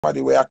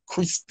somebody where a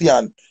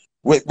Christian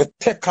we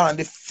take on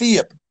the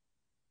faith.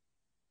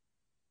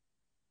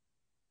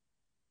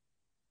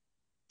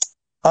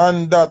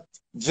 And that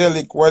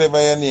Jellic,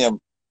 whatever your name,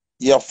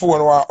 your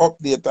phone want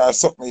update or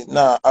something,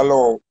 nah,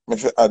 allow me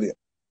to add it.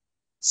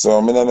 So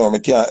I don't know, I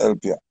can't help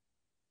you.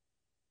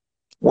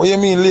 What you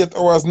mean late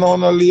hours? No,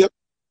 no late.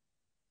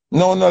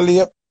 No, no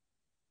late.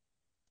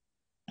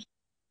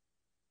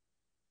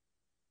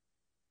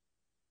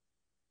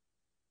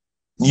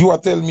 You are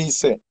tell me,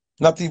 say,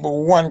 not even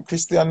one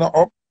Christian not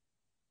up.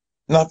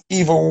 Not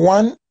even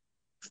one.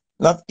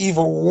 Not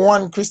even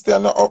one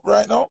Christian not up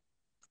right now.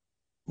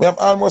 We have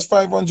almost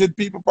 500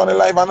 people on the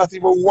live and not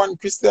even one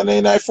Christian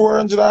in I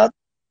 400 odd.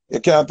 You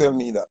can't tell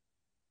me that.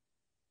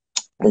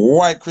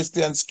 Why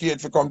Christians scared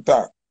to come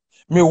talk?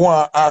 Me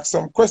want to ask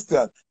some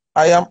questions.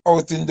 I am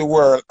out in the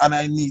world and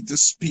I need to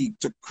speak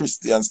to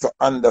Christians to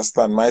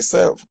understand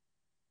myself.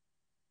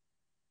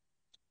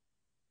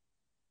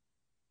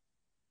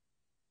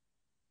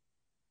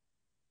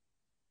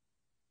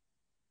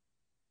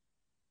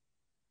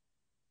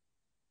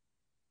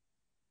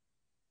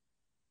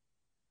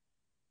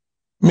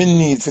 Me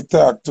need to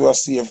talk to a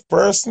safe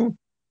person.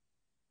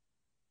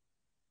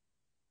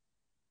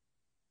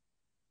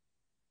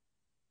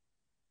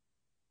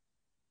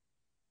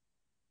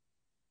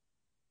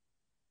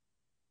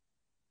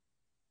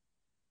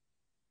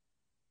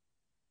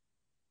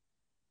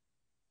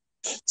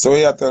 So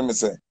you tell me,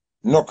 say,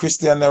 no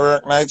Christian never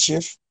work night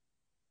shift.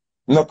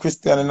 No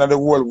Christian in the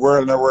whole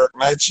world never work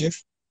night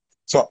shift.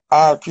 So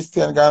all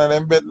Christian gone in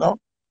them bed now?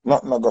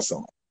 Nothing no go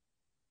some.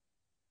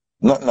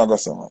 Nothing no go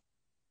some.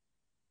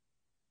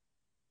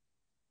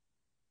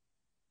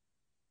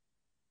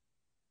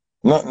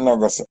 Nothing no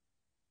go some.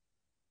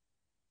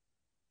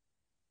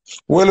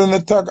 Well, when you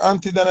talk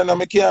Auntie Dana,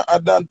 I can't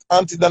add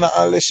Auntie Dana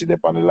unless she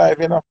dep on the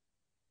live, you know.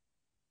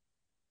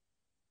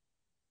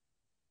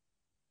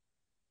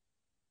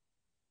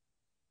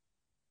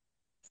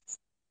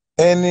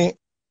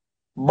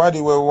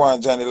 Anybody will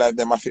want Johnny like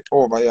them have it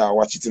over here,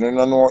 watch it. You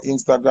don't know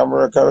Instagram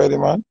work already,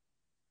 man.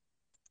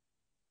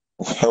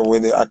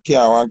 With the I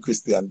can't want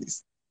Christian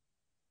this.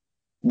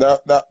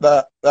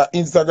 That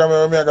Instagram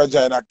where me I got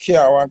join, I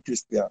can't want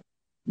Christian.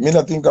 Me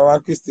not think I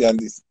want Christian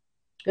this.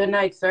 Good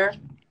night, sir.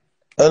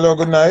 Hello,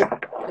 good night.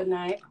 Good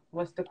night.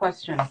 What's the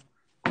question?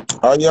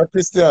 Are you a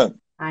Christian?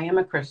 I am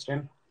a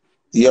Christian.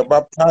 You're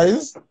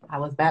baptized? I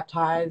was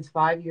baptized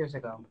 5 years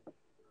ago.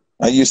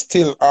 And you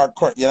still are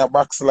you're not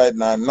backsliding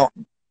now,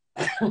 nothing.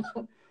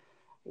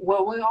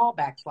 Well, we're all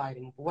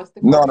backsliding. What's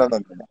the No,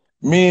 question? no.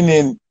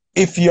 Meaning,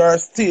 if you're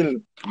still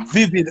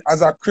vivid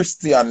as a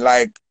Christian,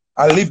 like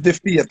I live the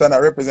faith and I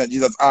represent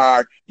Jesus,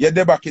 or you're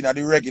there back in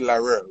the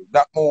regular world,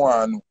 that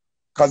more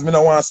because me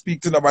don't want to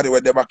speak to nobody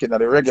where they're back in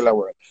the regular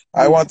world.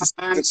 I'm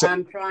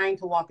trying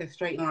to walk a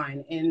straight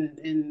line.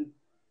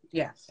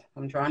 Yes,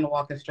 I'm trying to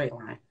walk a straight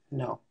line.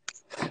 No.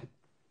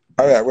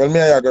 All right, well,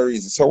 me I have a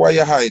reason. So why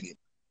you hiding?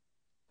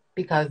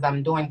 Because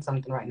I'm doing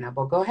something right now.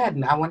 But go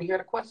ahead. I want to hear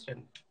the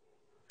question.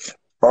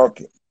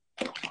 Okay.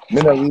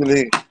 Me not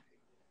really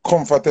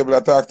comfortable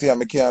to talk to you,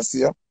 I can't see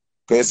you.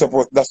 Because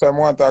that's why I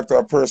want to talk to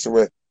a person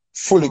where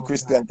fully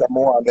Christian can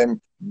want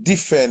them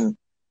defend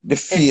the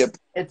faith.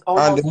 It's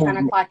almost 10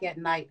 o'clock at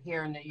night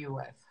here in the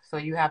U.S. So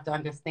you have to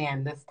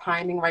understand this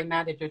timing right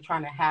now that you're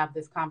trying to have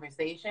this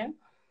conversation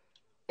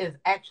is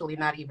actually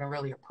not even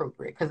really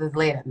appropriate because it's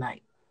late at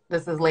night.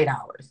 This is late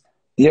hours.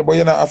 Yeah, but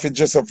you're not have to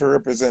dress up to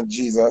represent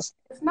Jesus.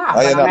 It's not,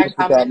 but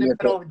I'm in the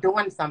middle of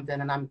doing something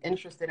and I'm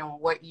interested in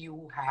what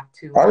you have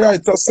to. All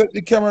right, so set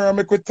the camera and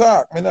make we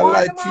talk. I not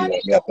like to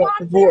you. Go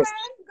ahead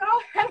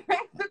and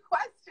make the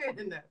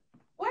question.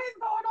 What is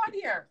going on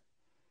here?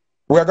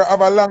 We're going to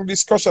have a long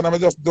discussion and I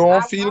just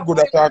don't feel good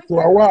at talk to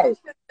a while.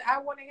 I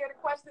want to hear the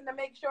question to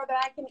make sure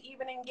that I can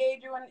even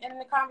engage you in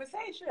the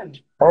conversation.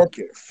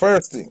 Okay,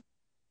 first thing.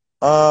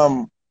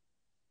 I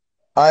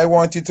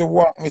want you to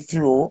walk me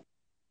through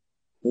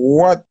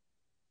what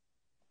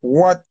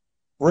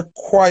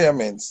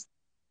requirements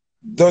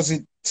does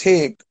it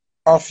take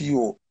of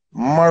you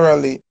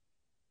morally?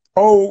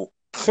 How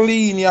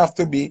clean you have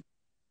to be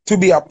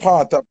a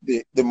part of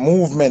the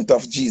movement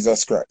of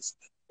Jesus Christ?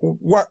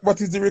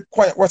 What is the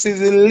requirement? What is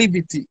the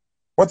liberty?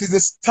 What is the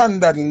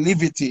standard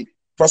liberty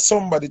for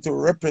somebody to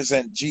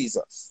represent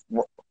Jesus?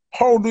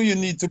 How do you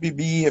need to be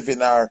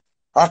behaving or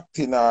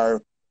acting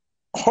or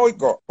how it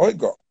go?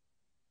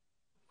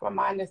 From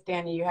my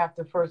understanding, you have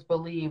to first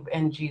believe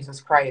in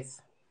Jesus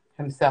Christ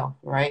himself,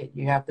 right?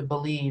 You have to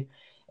believe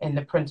in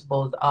the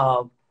principles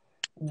of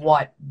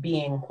what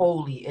being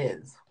holy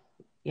is.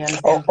 You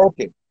understand? Oh,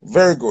 okay,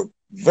 very good,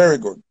 very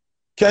good.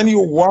 Can you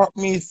walk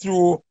me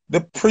through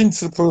the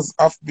principles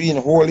of being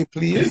holy,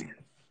 please,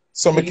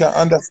 so we can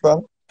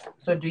understand?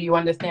 So do you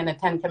understand the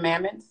 10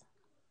 Commandments?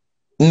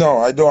 No,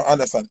 I don't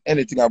understand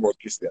anything about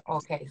Christianity.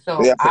 Okay,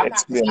 so I'm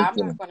not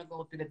going to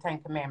go through the 10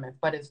 Commandments,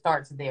 but it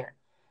starts there.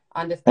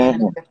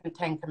 Understanding the different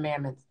 10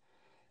 Commandments.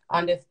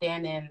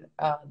 Understanding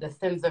the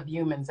sins of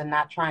humans and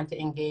not trying to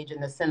engage in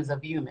the sins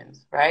of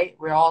humans, right?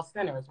 We're all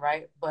sinners,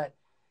 right? But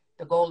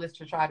the goal is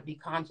to try to be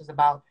conscious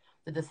about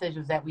the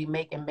decisions that we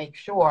make and make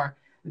sure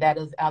that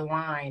is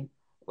aligned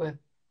with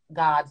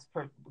God's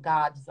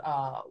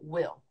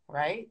will,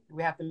 right?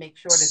 We have to make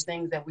sure the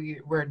things that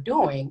we're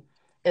doing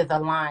is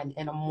aligned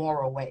in a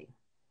moral way,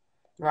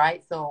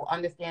 right? So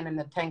understanding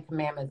the Ten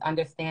Commandments,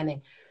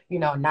 understanding,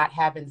 not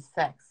having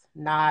sex,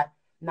 not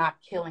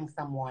killing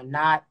someone,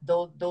 not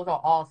those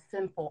are all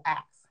sinful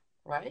acts,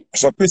 right?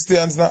 So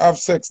Christians not have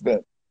sex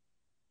then?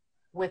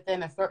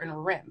 Within a certain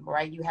rim,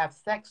 right? You have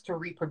sex to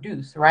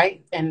reproduce,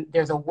 right? And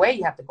there's a way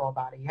you have to go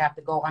about it. You have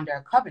to go under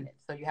a covenant.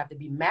 So you have to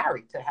be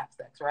married to have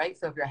sex, right?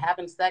 So if you're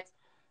having sex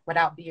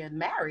without being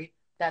married,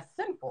 that's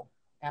sinful.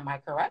 Am I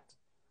correct?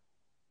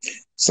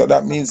 So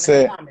that means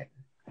the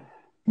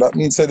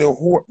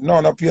whole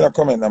no pay a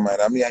comment na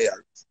mind. I mean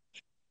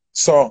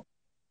so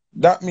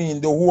that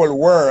means the whole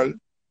world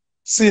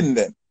sin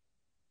then.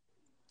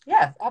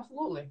 Yes,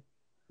 absolutely.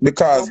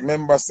 Because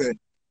members say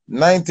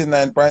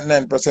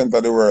 99.9%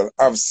 of the world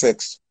have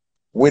sex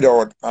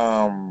without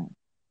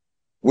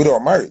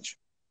marriage.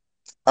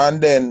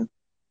 And then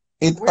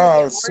where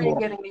are you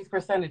getting these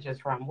percentages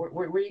from?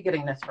 Where are you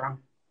getting this from?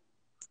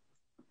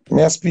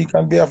 Me I speak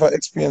on behalf of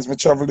experience, me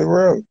travel the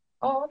world.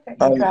 Oh, okay.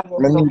 And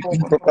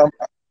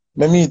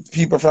me meet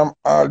people from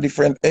all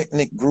different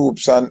ethnic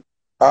groups and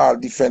all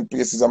different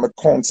places. I'm a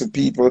counsel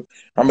people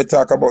and me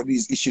talk about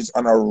these issues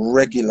on a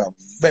regular,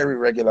 very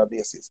regular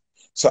basis.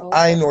 So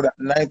okay. I know that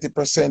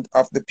 90%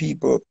 of the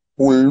people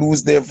who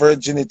lose their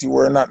virginity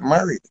were not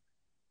married.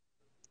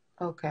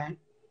 Okay.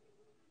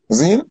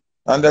 See?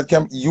 And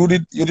that you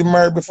did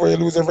marry before you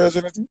lose your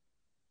virginity?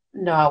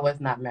 No, I was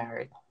not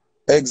married.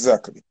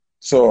 Exactly.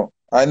 So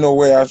I know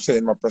where I'm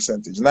saying my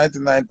percentage.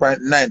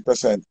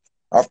 99.9%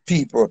 of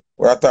people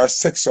that are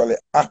sexually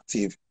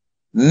active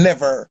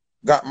never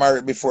got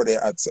married before they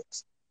had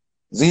sex.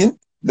 See?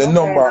 The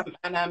number.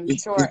 And I'm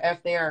sure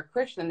if they are a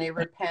Christian, they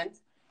repent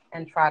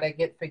and try to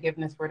get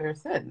forgiveness for their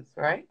sins,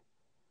 right?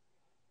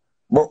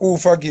 But who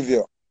forgive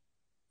you?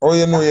 How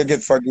you know you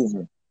get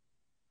forgiven?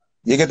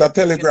 You get a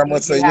telegram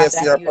that says, yes,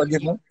 you are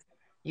forgiven?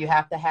 You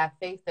have to have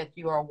faith that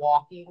you are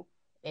walking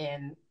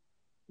in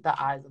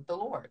the eyes of the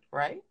Lord,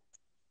 right?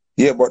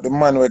 Yeah, but the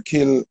man will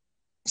kill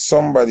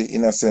somebody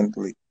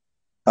innocently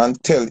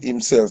and tell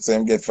himself so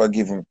him get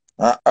forgiven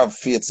and have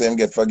faith so him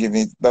get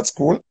forgiven. That's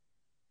cool?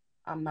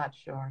 I'm not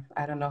sure.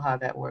 I don't know how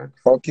that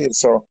works. Okay,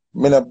 so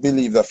I not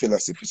believe that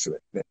philosophy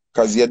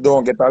because you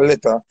don't get a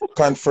letter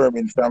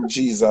confirming from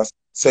Jesus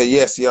say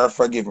yes, you are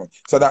forgiven.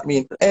 So that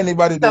means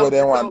anybody do what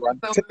they want.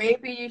 So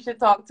maybe you should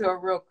talk to a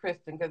real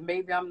Christian because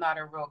maybe I'm not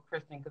a real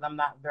Christian because I'm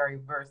not very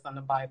versed on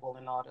the Bible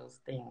and all those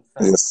things.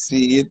 So you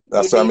see,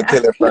 that's why I'm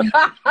telling you from.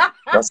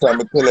 That's why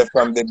I'm telling you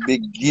from the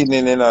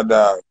beginning,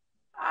 dog.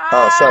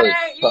 Oh, sorry.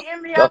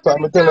 That's why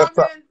I'm telling you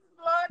from.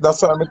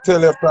 That's why I'm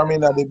telling you from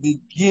the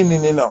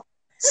beginning,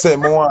 Say, I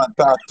want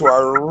to talk to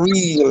a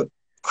real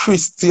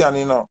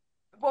Christian,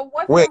 But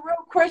what's a real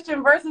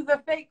Christian versus a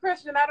fake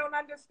Christian? I don't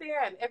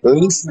understand. If you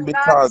listen, believe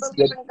in God,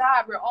 you believe in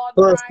God. We're all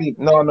trying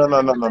to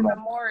no.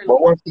 morally.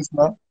 But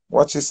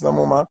watch this now,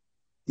 mama.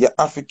 You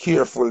have to be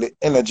careful the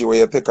energy where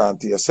you take on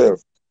to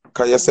yourself.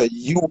 Because you say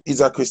you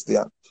is a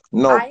Christian.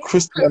 No,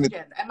 Christianity.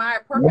 Am I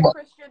a perfect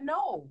Christian?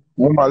 No.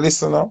 Mama,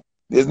 listen now.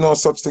 There's no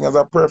such thing as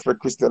a perfect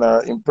Christian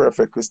or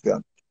imperfect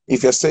Christian.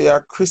 If you say you're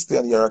a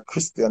Christian, you're a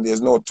Christian.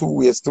 There's no two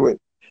ways to it.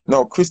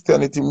 No,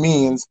 Christianity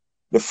means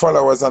the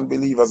followers and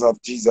believers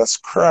of Jesus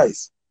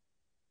Christ.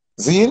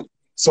 See?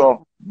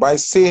 So by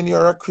saying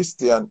you're a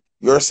Christian,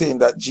 you're saying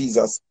that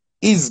Jesus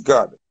is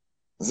God.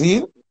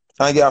 See?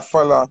 And you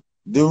follow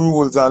the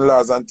rules and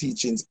laws and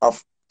teachings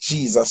of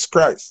Jesus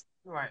Christ.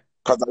 Right.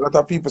 Because a lot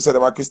of people say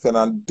they're a Christian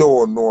and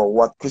don't know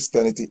what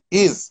Christianity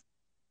is.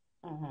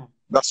 Mm-hmm.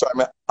 That's why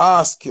I'm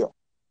ask you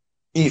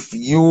if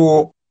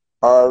you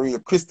are a real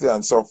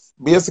Christian. So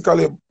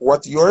basically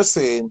what you're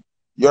saying,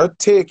 you're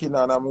taking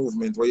on a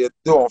movement where you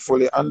don't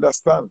fully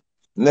understand.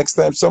 Next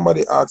time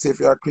somebody asks if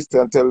you're a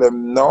Christian, tell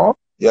them no,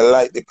 you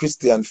like the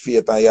Christian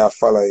faith and you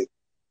follow it.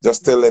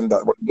 Just tell them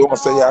that. But don't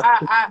say you're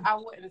I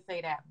wouldn't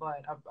say that,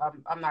 but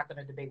I'm not going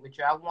to debate with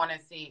you. I want to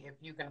see if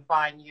you can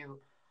find you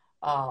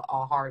a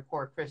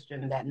hardcore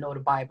Christian that know the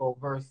Bible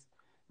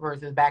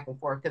versus back and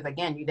forth. Because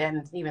again, you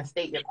didn't even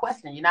state your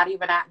question. You're not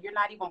even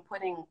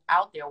putting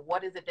out there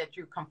what is it that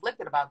you're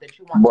conflicted about that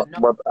you want to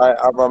know. But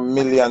I have a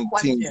million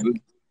things.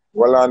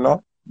 Well, I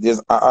know.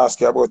 I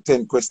asked you about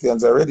 10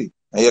 questions already,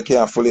 and you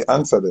can't fully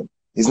answer them.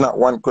 It's not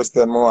one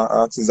question more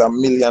asked, it's a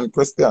million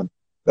questions.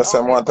 That's why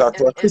I want to talk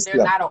to a Christian. Is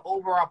there not an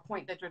overall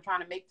point that you're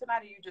trying to make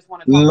tonight, or you just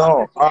want to talk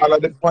about all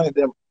of the points,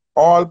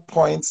 all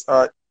points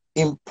are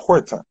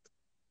important.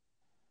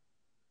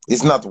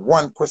 It's not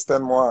one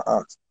question more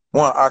asked.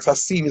 More asked a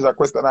series of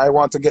questions. I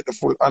want to get the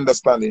full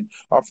understanding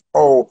of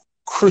how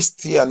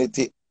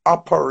Christianity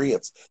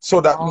operates. So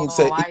that means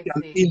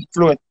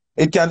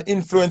it can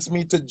influence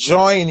me to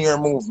join your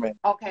movement.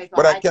 Okay,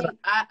 so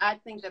I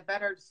think the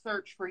better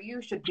search for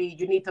you should be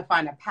you need to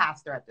find a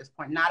pastor at this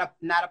point, not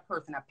a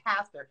person, a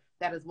pastor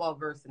that is well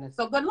versed in it.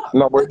 So good luck.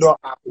 No, but don't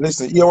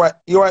listen. You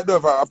don't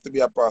ever have to be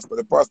a pastor.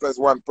 The pastor is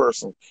one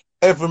person.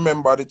 Every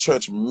member of the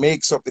church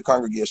makes up the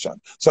congregation.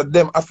 So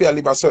them have to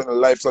live a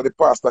certain life so the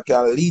pastor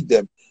can lead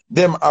them.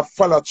 them a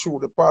follow through.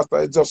 The pastor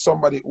is just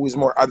somebody who is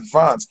more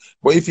advanced.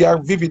 But if you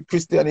are vivid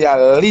Christian, you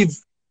live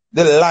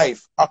the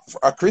life of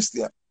a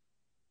Christian.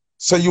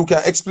 So you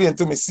can explain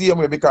to me same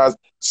way, because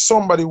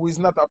somebody who is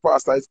not a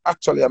pastor is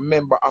actually a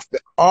member of the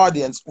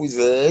audience who is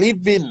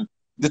living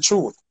the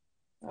truth.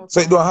 Okay.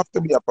 So you don't have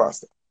to be a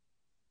pastor.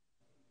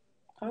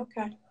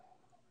 Okay.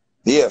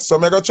 Yeah, so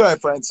I'm going to try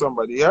and find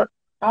somebody, yeah?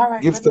 All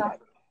right, good night.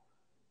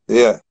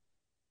 Yeah.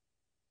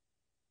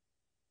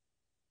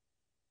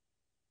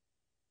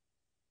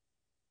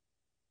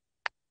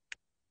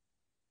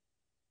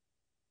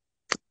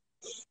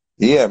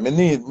 Yeah, me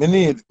need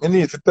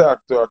to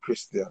talk to a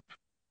Christian.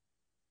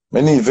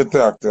 Me need to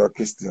talk to a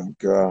Christian,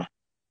 because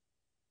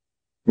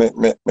me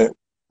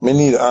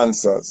need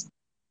answers.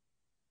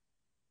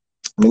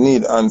 Me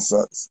need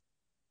answers.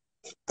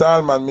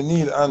 Talman, me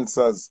need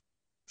answers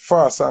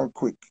fast and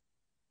quick.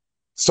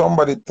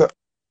 Somebody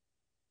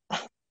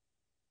let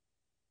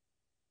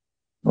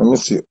me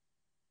see.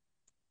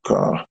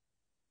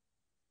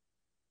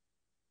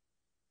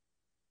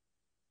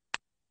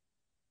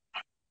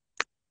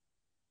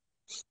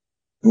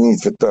 Need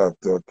to talk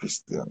to a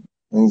Christian.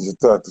 Need to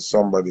talk to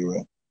somebody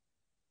where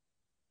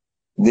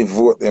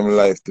devote them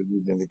life to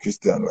living the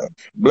Christian life.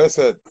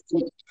 Blessed.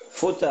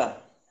 Foota.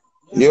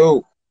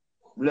 Yo.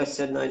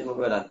 Blessed night, my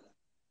brother.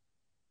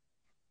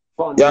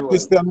 You're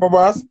Christian, my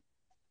boss?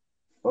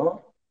 Huh?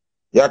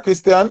 You're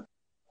Christian?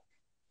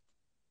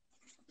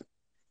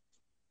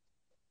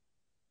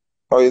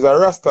 Oh, he's a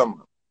Rasta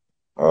man.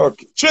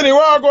 Okay. Chini,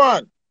 where you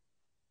going?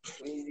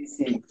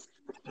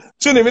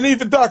 Chini, we need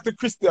to talk to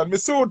Christian. Me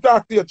soon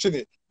talk to you,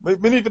 Chini. We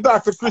need to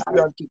talk to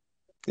Christian.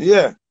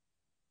 Yeah.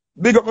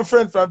 Big up my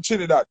friend from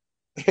Trinidad.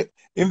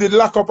 Him did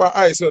lock up her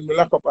eyes when me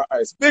lock up her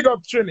eyes. Big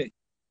up Trini.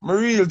 My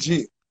real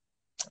G.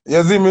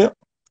 You see me?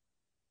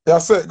 Yeah,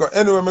 so go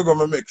anywhere me go,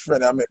 me make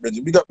friend, I make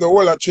Reggie. Big up the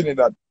whole of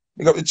Trinidad.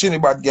 Big up the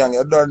Trinidad gang,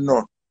 you don't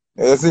know.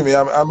 You see me?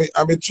 I'm a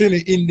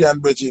Trini Indian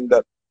bridging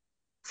that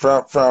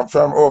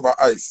from over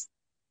ice.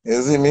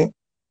 You see me?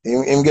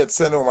 Him get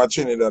sent over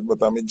Trinidad,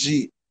 but I'm a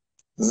G.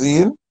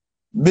 Zine?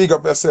 Big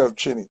up yourself,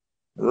 Trini.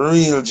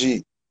 Real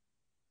G.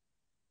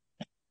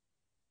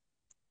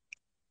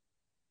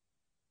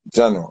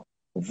 Jano.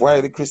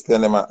 Why the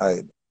Christian them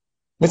hide?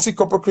 Me see a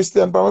couple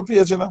Christian on my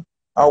page, you know.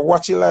 I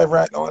watch it live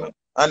right now, you know,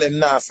 and them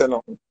not say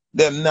nothing.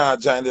 Them not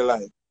join the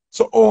live.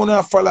 So all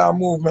not follow a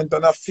movement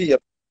and a faith.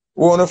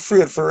 We are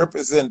afraid to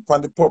represent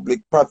on the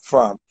public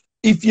platform.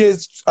 If you're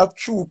a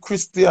true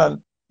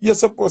Christian, you're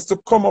supposed to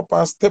come up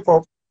and step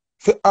up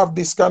to have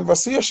this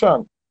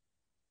conversation,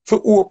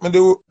 to open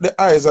the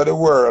eyes of the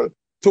world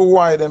to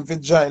why them to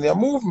join your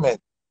movement.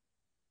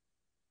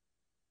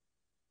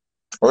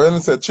 When you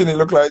say Chini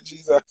look like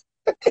Jesus,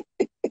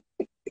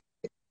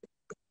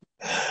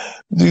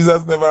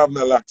 Jesus never have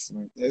no locks,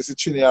 man. You see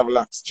Chini have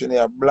locks. Chini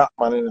have black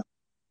man in it.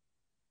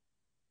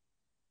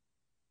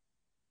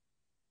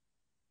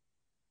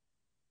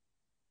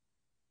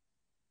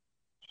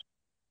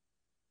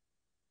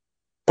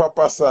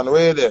 Papa San,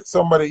 where there?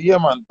 Somebody, yeah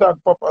man, tag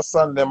Papa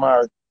San them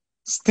are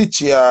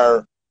Stitchy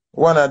or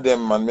one of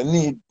them, man. Me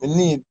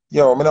need,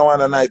 yo, me don't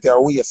want a night here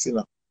waste, you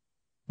know.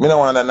 Me don't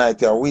want a night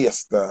here waste,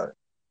 star.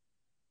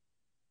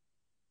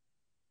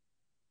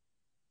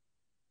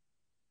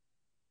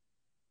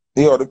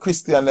 Yo, the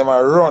Christian them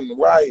are run.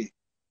 Why?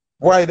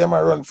 Why them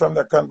are run from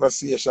the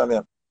conversation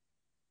here?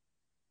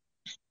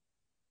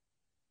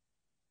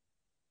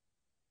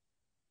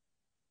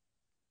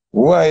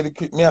 Why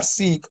me a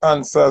seek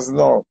answers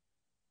now?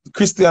 The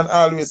Christian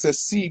always say,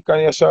 seek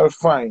and you shall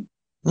find.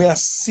 Me a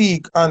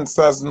seek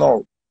answers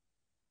now.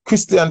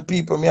 Christian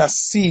people, me a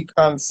seek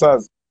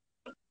answers.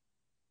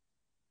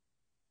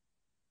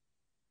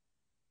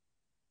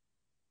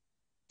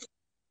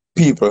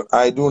 People,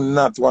 I do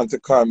not want to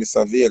call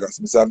Mr. Vegas.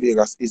 Mr.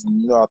 Vegas is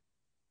not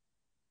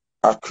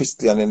a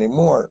Christian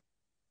anymore.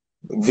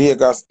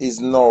 Vegas is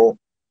now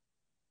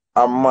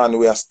a man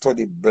who has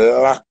studied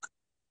black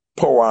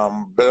power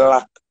and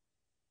black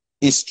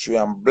history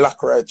and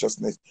black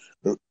righteousness.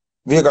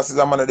 Vegas is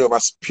a man who over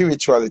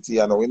spirituality,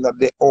 you know. We're not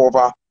there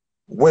over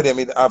where they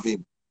may have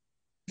him.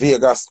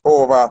 Vegas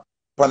over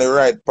on the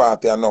right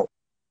path, you know.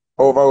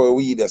 Over where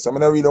we there. So I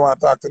don't really want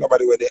to talk to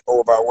nobody where they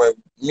over where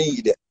me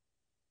there.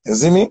 You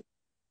see me?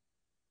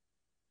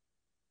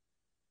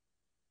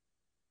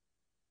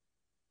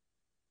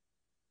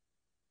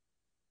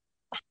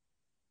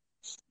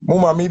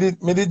 Mama, me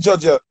did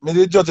judge a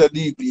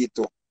DP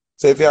too.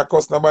 So if you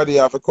cuss nobody, you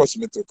have to cuss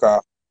me too,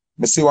 cause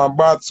me see one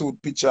bad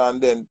suit picture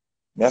and then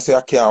me I say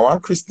I can't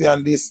want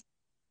Christian this.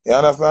 You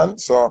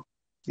understand? So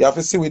you have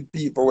to see with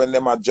people when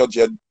them are judge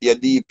your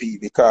DP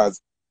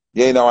because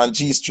you know one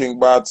G-string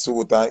bad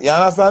suit and you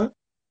understand?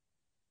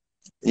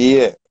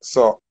 Yeah.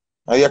 So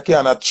and you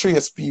cannot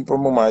trace people,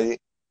 mama.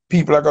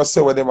 People are gonna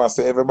say what they must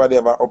say, everybody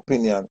have an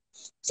opinion.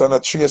 So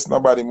not trace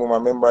nobody, mama.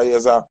 Remember he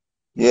is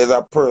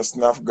a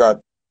person of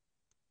God.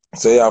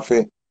 So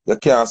you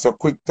can't so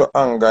quick to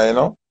anger, you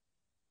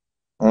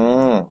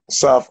know.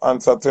 Soft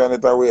answer turn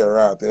it away,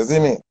 right? You see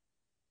me?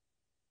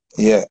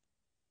 Yeah.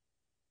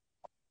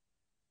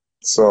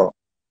 So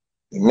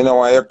Me no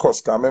want your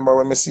cuss, 'cause remember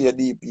when me see a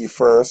DP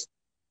first,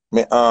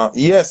 me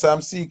yes,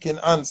 I'm seeking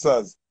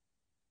answers.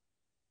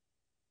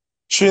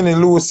 Trini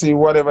Lucy,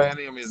 whatever your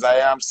name is, I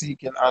am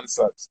seeking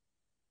answers.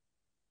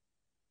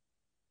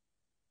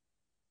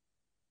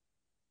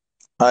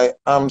 I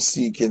am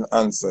seeking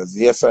answers.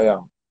 Yes, I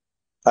am.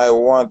 I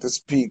want to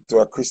speak to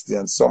a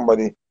Christian,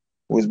 somebody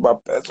who is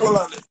baptized. Hold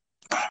on.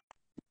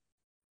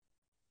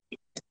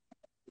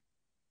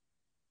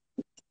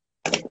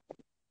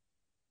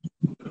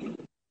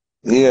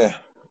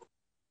 Yeah.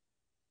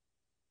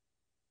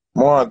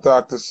 I want to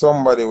talk to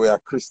somebody who are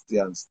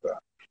Christians,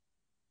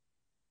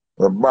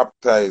 we're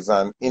baptized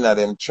and in a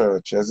them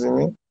church, you see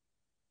me?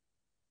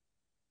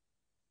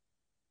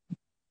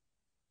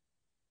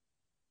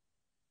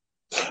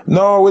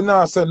 No, we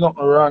not say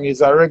nothing wrong.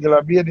 It's a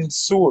regular bathing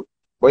suit,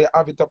 but you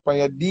have it up on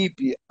your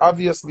DP.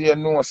 Obviously, you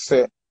know,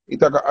 say it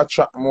gonna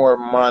attract more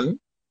man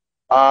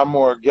or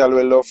more girl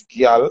will love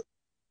girl.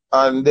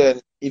 And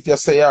then if you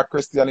say you're a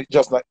Christian, it's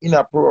just not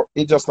inappropriate.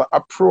 It's just not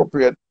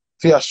appropriate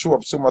for you to show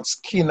up so much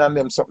skin on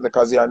them something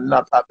because you're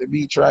not at the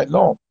beach right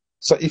now.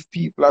 So if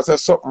people are say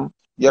something,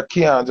 you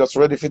can't just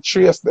ready to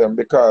trace them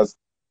because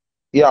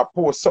you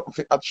post something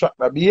to attract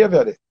the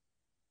behavior there.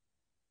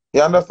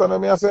 You understand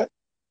what I say?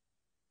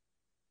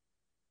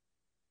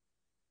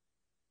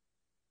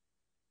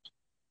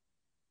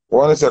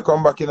 When you say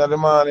come back in the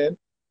morning,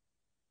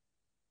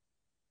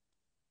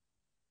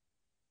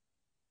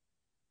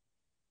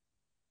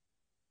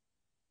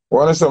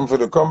 when you something for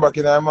the come back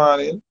in the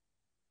morning,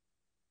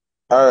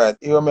 all right,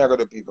 even me I go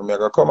to people, me I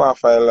go come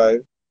off my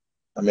live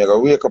and me I go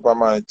wake up a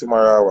morning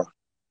tomorrow hour.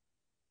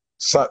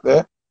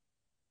 Saturday,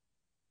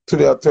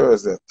 today or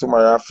Thursday,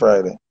 tomorrow or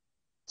Friday.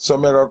 So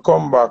me I go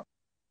come back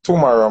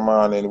tomorrow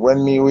morning.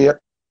 When me wake,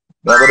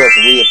 me I go just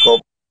wake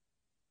up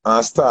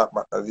and start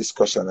back the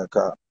discussion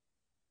because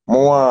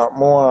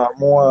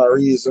more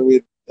reason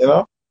with, you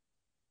know,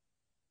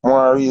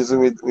 more reason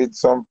with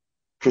some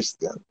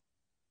Christian,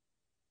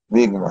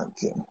 big man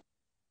thing.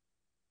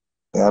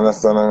 You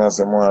understand what I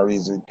say? More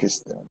reason with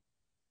Christian.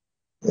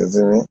 You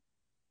see me?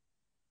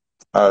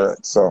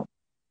 Alright, so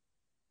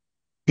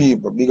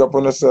people, big up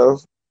on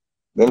yourself.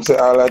 Them say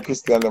all like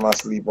Christian, them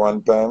asleep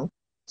one time.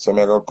 So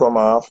me go come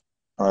off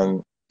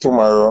and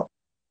tomorrow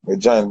we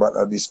join back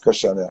the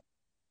discussion here.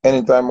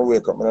 Anytime I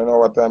wake up, I don't know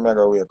what time I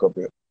go wake up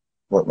here.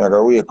 But I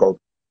go wake up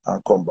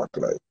and come back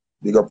live.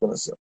 Big up on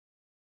yourself.